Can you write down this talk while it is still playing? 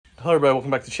Hello everybody, welcome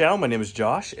back to the channel. My name is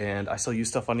Josh and I sell used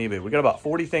stuff on eBay. We got about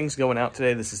 40 things going out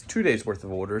today. This is 2 days worth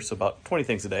of orders, so about 20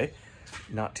 things a day.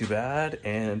 Not too bad,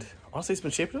 and honestly it's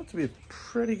been shaping up to be a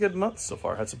pretty good month so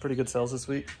far. Had some pretty good sales this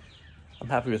week. I'm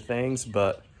happy with things,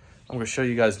 but I'm going to show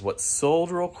you guys what's sold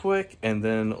real quick and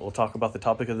then we'll talk about the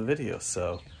topic of the video.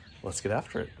 So let's get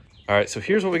after it. All right, so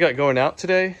here's what we got going out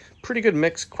today. Pretty good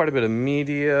mix, quite a bit of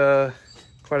media,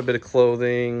 quite a bit of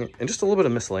clothing, and just a little bit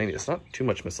of miscellaneous. Not too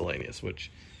much miscellaneous,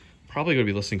 which probably going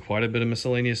to be listing quite a bit of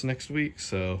miscellaneous next week,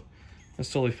 so that's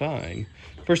totally fine.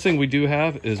 First thing we do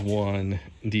have is one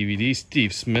DVD,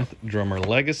 Steve Smith Drummer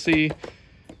Legacy.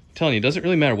 I'm telling you, it doesn't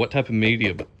really matter what type of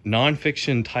media, but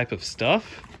nonfiction type of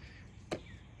stuff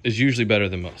is usually better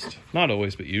than most. Not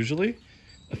always, but usually.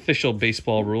 Official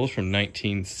baseball rules from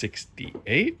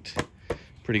 1968.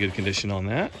 Pretty good condition on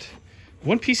that.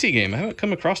 One PC game. I haven't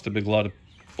come across a big lot of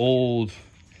old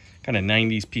kind of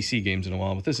 90s PC games in a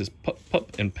while, but this is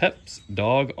Pup and Pep's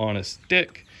Dog on a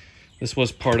Stick. This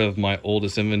was part of my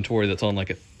oldest inventory that's on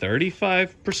like a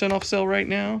 35% off sale right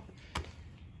now.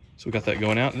 So we got that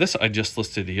going out. This I just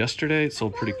listed yesterday. It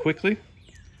sold pretty quickly.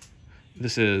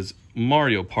 This is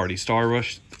Mario Party Star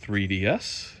Rush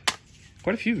 3DS.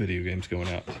 Quite a few video games going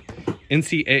out.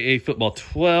 NCAA Football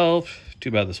 12.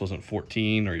 Too bad this wasn't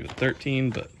 14 or even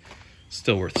 13, but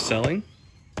still worth selling.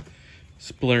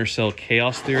 Splinter Cell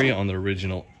Chaos Theory on the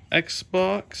original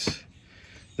Xbox.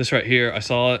 This right here, I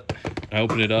saw it, I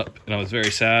opened it up, and I was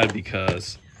very sad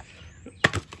because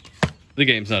the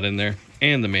game's not in there,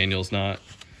 and the manual's not,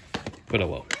 but oh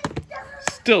well.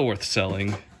 Still worth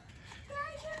selling.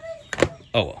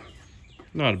 Oh well,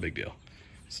 not a big deal.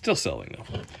 Still selling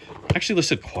though. Actually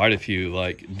listed quite a few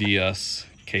like DS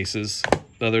cases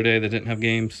the other day that didn't have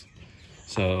games,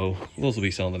 so those will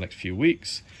be selling the next few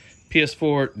weeks.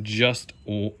 PS4 just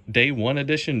day one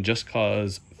edition, Just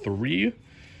Cause 3.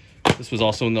 This was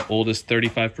also in the oldest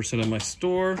 35% of my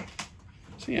store.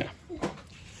 So yeah.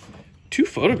 2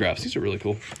 photographs. These are really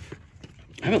cool.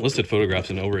 I haven't listed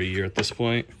photographs in over a year at this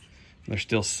point. They're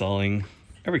still selling.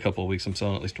 Every couple of weeks I'm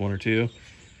selling at least 1 or 2.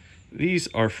 These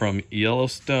are from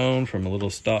Yellowstone, from a little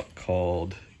stop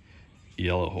called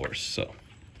Yellow Horse. So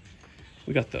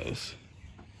we got those.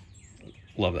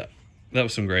 Love that. That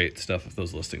was some great stuff with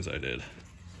those listings I did.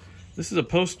 This is a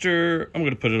poster. I'm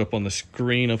going to put it up on the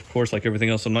screen, of course, like everything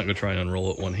else. I'm not going to try and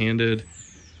unroll it one-handed.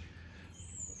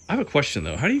 I have a question,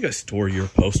 though. How do you guys store your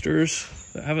posters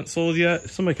that haven't sold yet?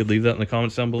 If somebody could leave that in the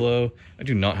comments down below. I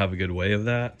do not have a good way of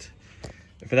that.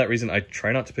 And for that reason, I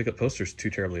try not to pick up posters too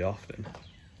terribly often.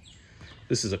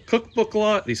 This is a cookbook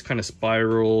lot. These kind of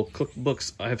spiral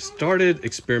cookbooks. I have started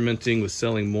experimenting with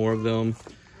selling more of them,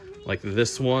 like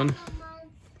this one.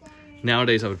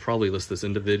 Nowadays, I would probably list this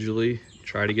individually,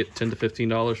 try to get $10 to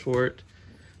 $15 for it.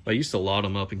 But I used to lot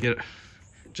them up and get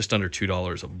just under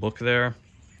 $2 a book there.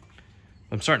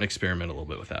 I'm starting to experiment a little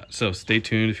bit with that. So stay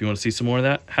tuned if you want to see some more of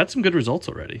that. Had some good results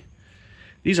already.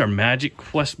 These are Magic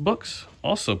Quest books,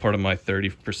 also part of my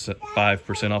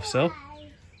 5% off sale.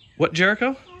 What,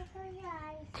 Jericho?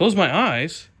 Close my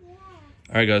eyes?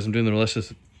 All right, guys, I'm doing the rest of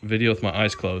this video with my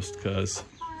eyes closed because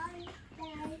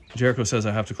Jericho says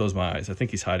I have to close my eyes. I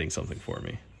think he's hiding something for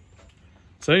me.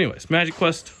 So anyways, Magic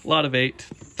Quest, lot of 8,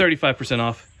 35%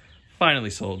 off. Finally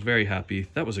sold, very happy.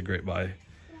 That was a great buy.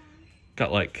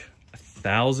 Got like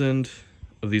 1,000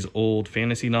 of these old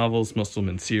fantasy novels, most of them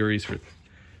in series, for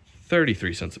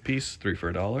 33 cents a piece, 3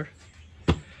 for $1.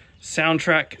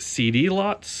 Soundtrack CD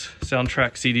lots.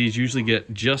 Soundtrack CDs usually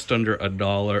get just under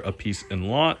 $1 a piece in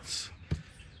lots.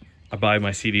 I buy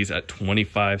my CDs at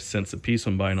 25 cents a piece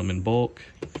when buying them in bulk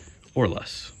or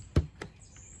less.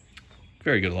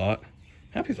 Very good lot.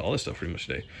 Happy with all this stuff pretty much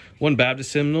today. One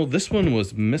Baptist hymnal. This one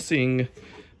was missing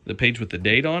the page with the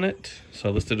date on it, so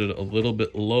I listed it a little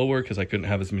bit lower because I couldn't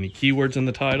have as many keywords in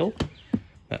the title.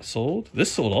 That sold.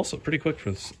 This sold also pretty quick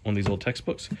for one of these old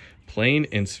textbooks. Plain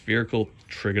and Spherical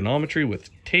Trigonometry with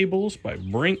Tables by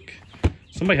Brink.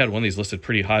 Somebody had one of these listed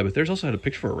pretty high, but theirs also had a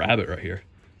picture of a rabbit right here.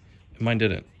 Mine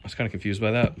didn't. I was kind of confused by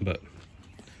that, but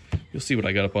you'll see what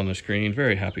I got up on the screen.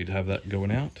 Very happy to have that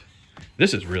going out.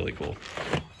 This is really cool.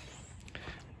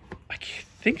 I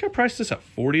think I priced this at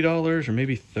 $40 or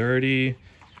maybe $30,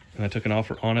 and I took an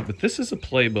offer on it. But this is a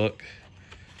playbook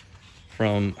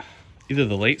from either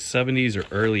the late 70s or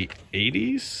early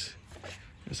 80s.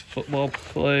 There's football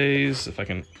plays, if I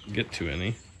can get to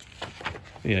any.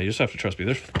 Yeah, you just have to trust me.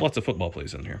 There's lots of football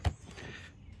plays in here.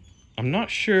 I'm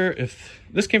not sure if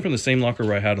this came from the same locker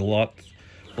where I had a lot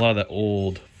of that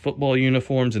old football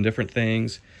uniforms and different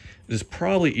things. This is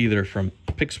probably either from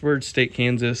Pittsburgh State,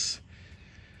 Kansas,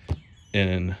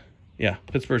 and yeah,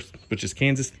 Pittsburgh, which is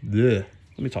Kansas. Bleh.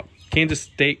 Let me talk. Kansas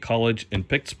State College in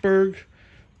Pittsburgh,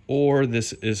 or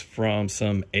this is from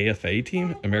some AFA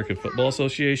team, American Football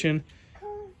Association.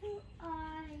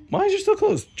 My eyes are still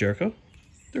closed, Jericho.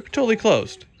 They're totally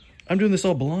closed. I'm doing this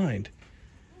all blind.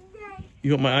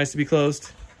 You want my eyes to be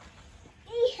closed?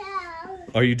 Yeah.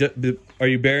 Are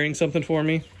you burying something for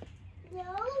me?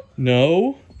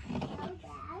 No?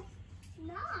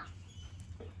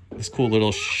 This cool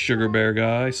little sugar bear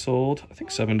guy sold, I think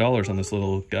 $7 on this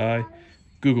little guy.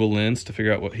 Google Lens to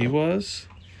figure out what he was.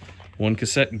 One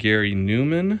cassette, Gary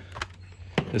Newman.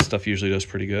 This stuff usually does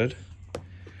pretty good.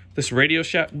 This Radio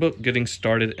Shack book, Getting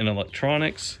Started in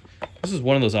Electronics. This is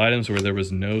one of those items where there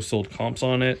was no sold comps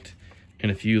on it.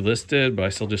 And a few listed, but I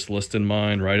still just listed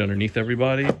mine right underneath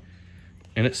everybody.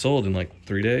 And it sold in like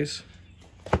 3 days.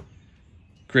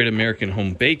 Great American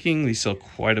Home Baking. These sell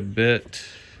quite a bit.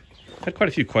 Had quite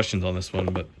a few questions on this one,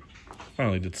 but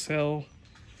finally did sell.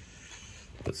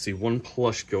 Let's see, one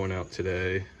plush going out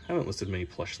today. Haven't listed many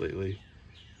plush lately.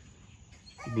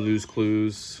 Blue's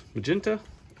Clues Magenta,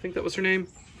 I think that was her name.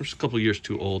 We're just a couple years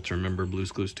too old to remember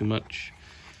Blue's Clues too much.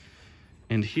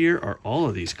 And here are all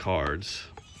of these cards.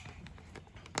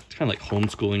 It's kind of like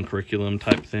homeschooling curriculum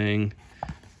type thing.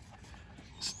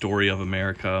 Story of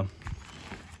America.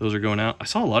 Those are going out. I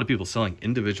saw a lot of people selling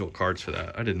individual cards for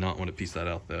that. I did not want to piece that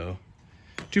out though.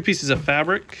 2 pieces of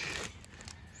fabric.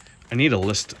 I need to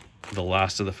list the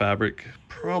last of the fabric.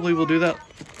 Probably will do that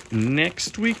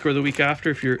next week or the week after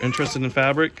if you're interested in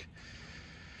fabric.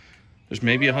 There's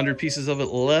maybe 100 pieces of it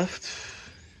left.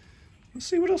 Let's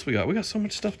see what else we got. We got so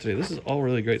much stuff today. This is all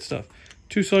really great stuff.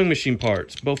 2 sewing machine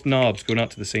parts, both knobs going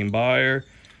out to the same buyer.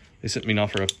 They sent me an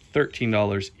offer of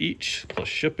 $13 each plus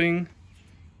shipping.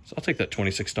 So I'll take that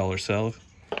 $26 sell,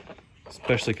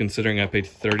 especially considering I paid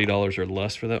 $30 or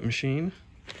less for that machine.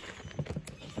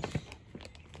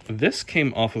 This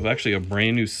came off of actually a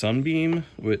brand new Sunbeam,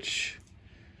 which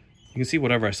you can see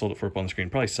whatever I sold it for up on the screen,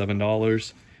 probably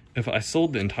 $7. If I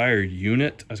sold the entire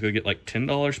unit, I was gonna get like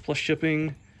 $10 plus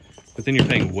shipping, but then you're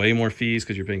paying way more fees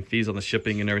because you're paying fees on the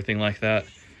shipping and everything like that.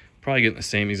 Probably getting the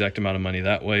same exact amount of money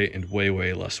that way and way,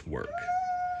 way less work.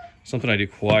 Something I do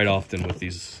quite often with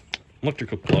these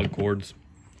electrical plug cords.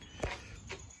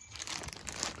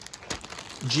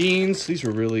 Jeans, these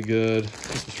were really good.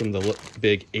 This was from the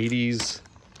big 80s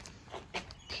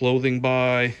clothing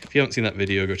buy. If you haven't seen that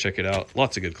video, go check it out.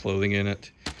 Lots of good clothing in it.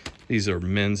 These are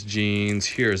men's jeans.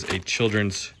 Here's a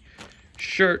children's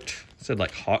shirt. It said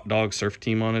like hot dog surf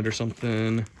team on it or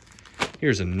something.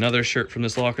 Here's another shirt from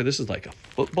this locker. This is like a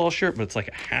football shirt, but it's like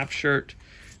a half shirt.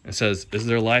 It says, "Is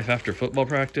there life after football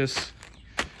practice?"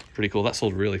 Pretty cool. That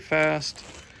sold really fast.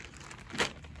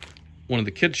 One of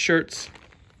the kids' shirts,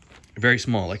 very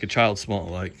small, like a child small.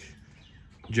 Like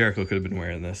Jericho could have been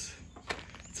wearing this.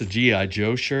 It's a G.I.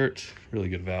 Joe shirt. Really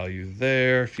good value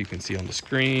there, if you can see on the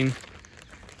screen.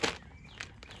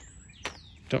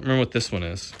 Don't remember what this one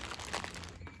is.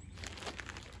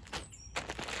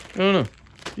 I don't know.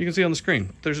 You can see on the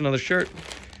screen. There's another shirt.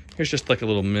 Here's just like a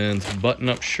little men's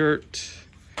button-up shirt.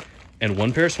 And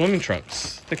 1 pair of swimming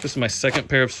trunks. I think this is my 2nd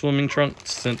pair of swimming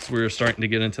trunks since we're starting to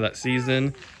get into that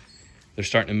season. They're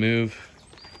starting to move.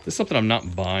 This is something I'm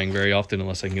not buying very often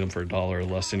unless I can get them for $1 or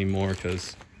less anymore,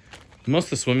 because most of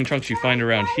the swimming trunks you find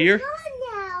around here.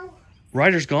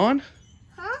 Ryder's gone?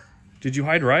 Huh? Did you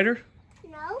hide Ryder?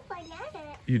 No, I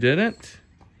didn't. You didn't?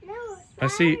 No, I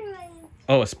see.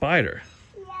 Oh, a spider.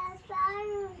 Yeah,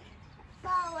 spider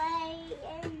got away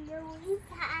in the wee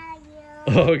patio.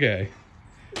 Oh, okay.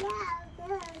 Yeah,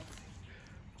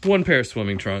 good. 1 pair of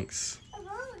swimming trunks.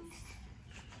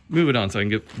 Moving on so I can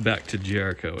get back to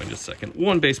Jericho in just a second.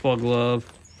 1 baseball glove.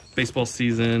 Baseball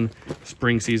season,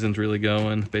 spring season's really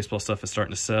going. Baseball stuff is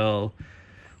starting to sell.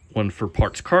 1 for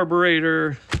parts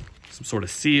carburetor, some sort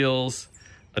of seals,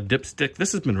 a dipstick.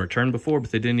 This has been returned before, but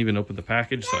they didn't even open the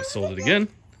package, so I sold it again.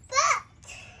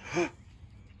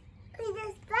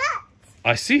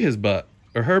 I see his butt,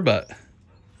 or her butt. Do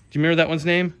you remember that one's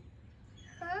name?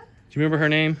 Huh? Do you remember her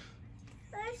name?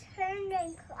 What's her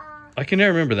name? I can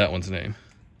never remember that one's name.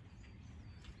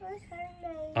 What's her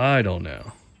name? I don't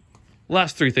know.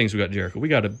 Last 3 things we got, Jericho. We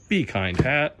got a Be Kind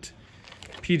hat,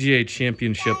 PGA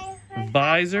Championship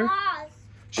visor.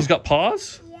 She's got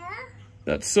paws? Yeah.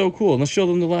 That's so cool. And let's show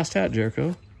them the last hat,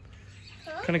 Jericho.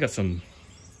 Huh? Kind of got some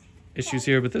issues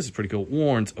here, but this is pretty cool.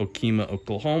 Warren's, Okima,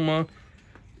 Oklahoma.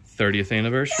 30th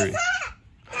anniversary.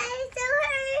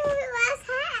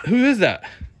 Who is that?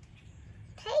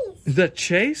 Chase. Is that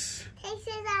Chase? Chase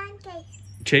is on case.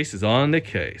 Chase is on the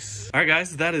case. All right,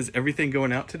 guys, that is everything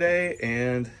going out today.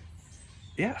 And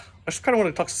yeah, I just kind of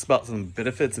want to talk about some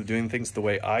benefits of doing things the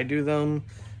way I do them,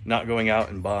 not going out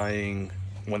and buying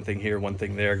one thing here, one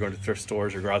thing there, going to thrift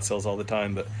stores or garage sales all the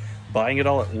time, but buying it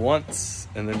all at once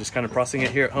and then just kind of processing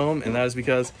it here at home. And that is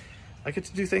because I get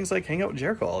to do things like hang out with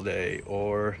Jericho all day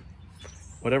or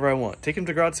whatever I want. Take him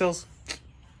to garage sales,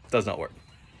 does not work.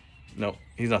 No,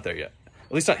 he's not there yet.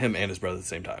 At least not him and his brother at the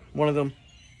same time. One of them,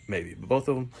 maybe, but both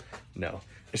of them, no.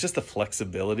 It's just the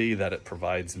flexibility that it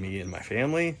provides me and my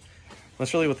family.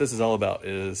 That's really what this is all about,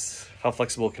 is how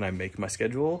flexible can I make my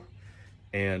schedule?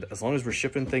 And as long as we're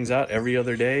shipping things out every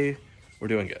other day, we're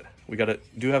doing good. We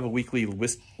do have a weekly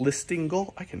listing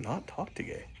goal. I cannot talk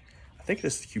today. I think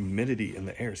this humidity in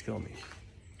the air is killing me.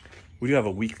 We do have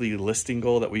a weekly listing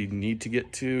goal that we need to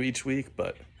get to each week,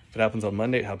 but if it happens on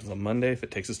Monday, it happens on Monday. If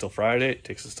it takes us till Friday, it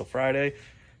takes us till Friday.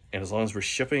 And as long as we're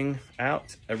shipping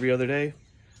out every other day,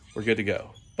 we're good to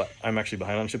go. But I'm actually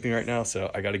behind on shipping right now,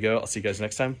 so I gotta go. I'll see you guys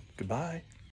next time. Goodbye.